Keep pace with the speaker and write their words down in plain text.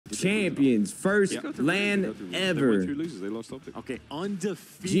champions. First LAN ever. Okay,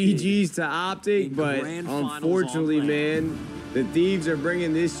 undefeated. GG's to Optic, but unfortunately, man, the Thieves are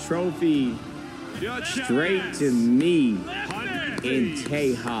bringing this trophy straight to me in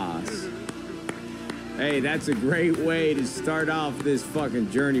Tejas. Hey, that's a great way to start off this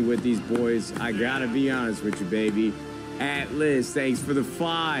fucking journey with these boys. I gotta be honest with you, baby. Atlas, thanks for the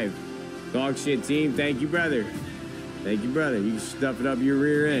 5. Dog shit team, thank you, brother. Thank you, brother. You can stuff it up your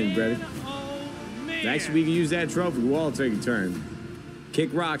rear end, brother. Actually, we can use that trophy. We'll all take a turn.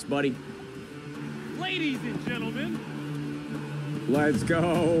 Kick rocks, buddy. Ladies and gentlemen. Let's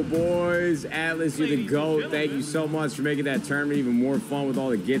go, boys. Atlas, you're the GOAT. Thank you so much for making that tournament even more fun with all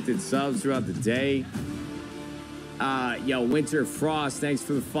the gifted subs throughout the day. Yo, Winter Frost, thanks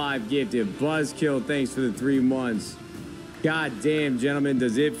for the 5 gifted. Buzzkill, thanks for the 3 months. God damn, gentlemen,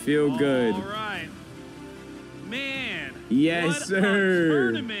 does it feel good? All right. Man. Yes, what sir.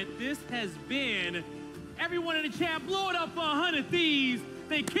 A tournament this has been. Everyone in the chat, blow it up for 100 Thieves.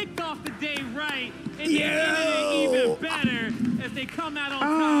 They kicked off the day right, and they ended it even better as they come out on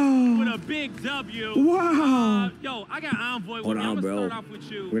top with a big W. Wow. Yo, I got Envoy. Hold on, bro. Start off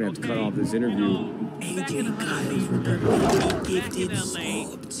with you. We're going to have to cut off this interview. Back in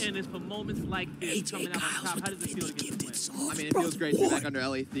LA, and it's for moments like this coming out on top. How does it feel to get this win? I mean, it feels great to be back under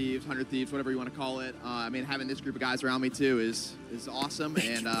LA Thieves, 100 Thieves, whatever you want to call it. I mean, having this group of guys around me, too, is awesome,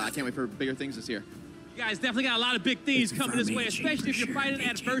 and I can't wait for bigger things this year. You guys definitely got a lot of big things coming this way, especially if you're fighting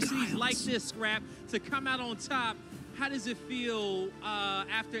adversities like this, Scrap, to come out on top. How does it feel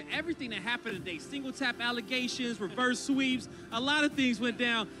after everything that happened today? Single tap allegations, reverse sweeps, a lot of things went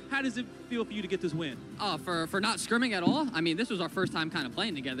down. How does it feel for you to get this win? For not scrimming at all. I mean, this was our first time kind of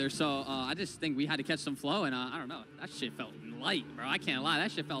playing together, so I just think we had to catch some flow, and I don't know. That shit felt light, bro. I can't lie.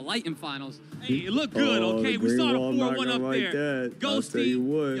 That shit felt light in finals. Hey, it looked good, okay? We saw the 4-1 up there. Ghosty,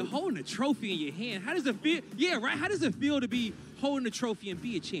 you're holding a trophy in your hand. How does it feel? Yeah, right? How does it feel to be holding a trophy and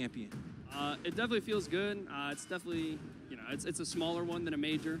be a champion? It definitely feels good. It's definitely, you know, it's a smaller one than a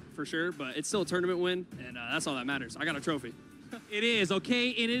major for sure, but it's still a tournament win, and that's all that matters. I got a trophy. It is, okay?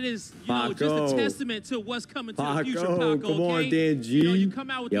 And it is, you know, just a testament to what's coming to the future, Paco, come on, okay? Dan G. You know, you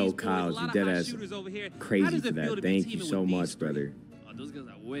come out with Yo, these boys, Kyle, a lot you of high deadass shooters over here. crazy How does for it feel that. to be Thank you teaming so with much, these brother. Those guys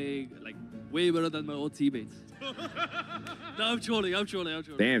are way better than my old teammates. No, I'm trolling.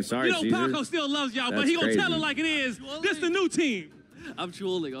 Damn, sorry, You know, Caesar. Paco still loves y'all, but That's he gonna tell it crazy. like it is. This the new team. I'm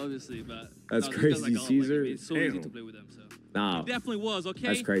trolling, obviously, but That's no, crazy, Caesar. It's so easy to play with them, so. Nah, It definitely was, okay?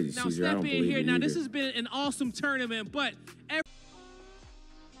 that's crazy, now, Caesar. I step don't in believe here. it Now, either. this has been an awesome tournament, but